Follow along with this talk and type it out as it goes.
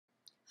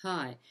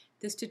Hi,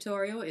 this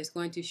tutorial is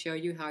going to show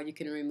you how you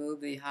can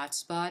remove the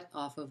hotspot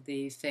off of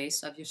the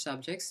face of your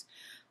subjects.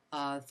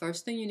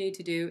 First thing you need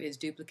to do is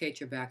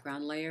duplicate your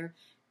background layer.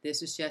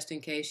 This is just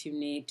in case you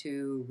need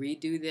to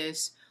redo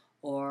this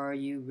or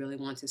you really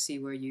want to see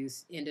where you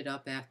ended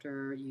up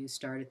after you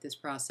started this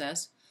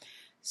process.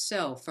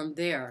 So from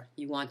there,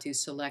 you want to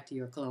select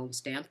your clone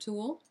stamp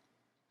tool.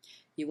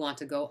 You want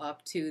to go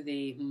up to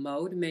the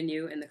mode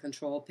menu in the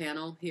control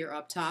panel here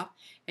up top,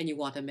 and you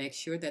want to make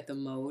sure that the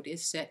mode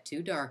is set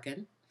to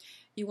darken.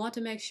 You want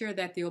to make sure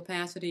that the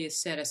opacity is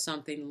set as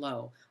something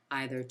low,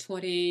 either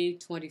 20,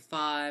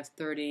 25,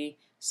 30,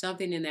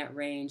 something in that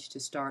range to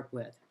start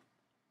with.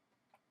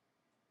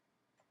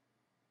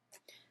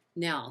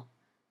 Now,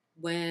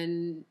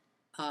 when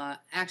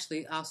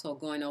actually also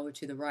going over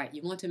to the right,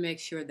 you want to make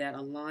sure that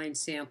align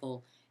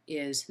sample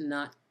is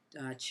not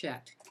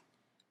checked.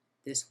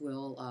 This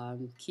will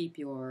keep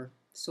your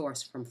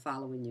source from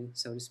following you,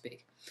 so to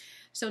speak.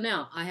 So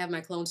now I have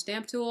my clone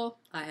stamp tool,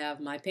 I have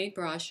my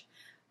paintbrush.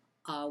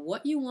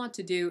 What you want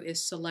to do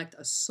is select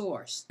a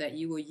source that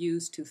you will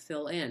use to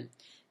fill in.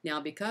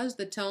 Now, because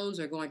the tones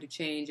are going to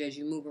change as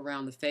you move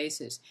around the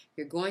faces,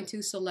 you're going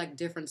to select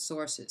different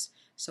sources.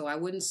 So I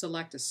wouldn't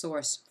select a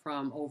source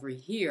from over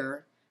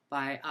here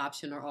by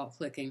Option or Alt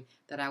clicking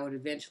that I would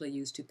eventually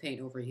use to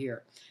paint over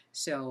here.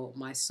 So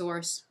my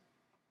source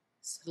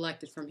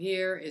selected from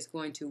here is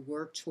going to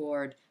work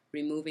toward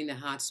removing the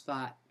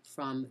hotspot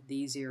from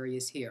these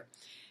areas here.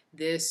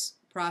 This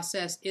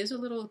process is a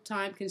little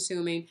time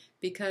consuming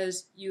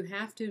because you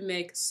have to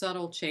make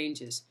subtle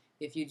changes.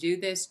 If you do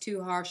this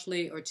too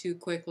harshly or too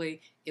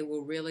quickly, it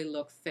will really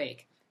look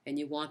fake, and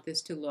you want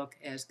this to look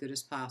as good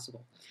as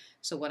possible.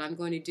 So what I'm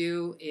going to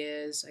do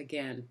is,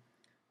 again,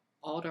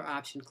 Alt or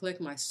Option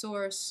click my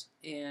source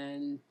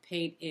and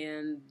paint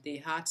in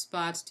the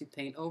hotspots to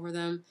paint over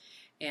them.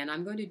 And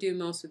I'm going to do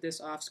most of this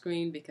off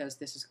screen because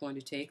this is going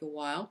to take a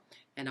while,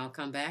 and I'll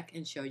come back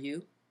and show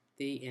you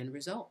the end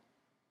result.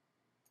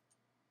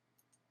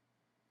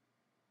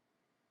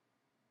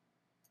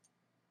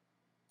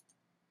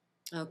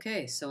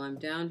 Okay, so I'm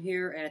down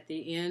here at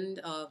the end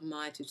of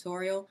my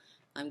tutorial.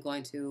 I'm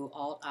going to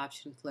Alt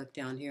Option click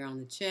down here on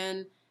the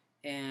chin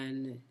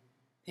and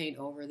paint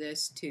over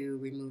this to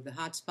remove the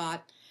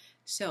hotspot.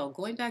 So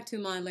going back to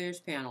my layers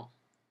panel,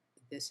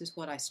 this is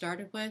what I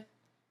started with,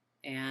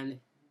 and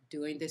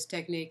doing this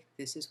technique,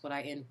 this is what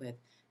I end with.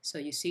 So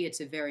you see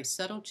it's a very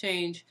subtle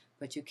change,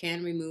 but you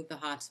can remove the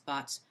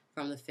hotspots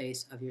from the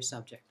face of your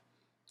subject.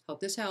 Hope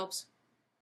this helps.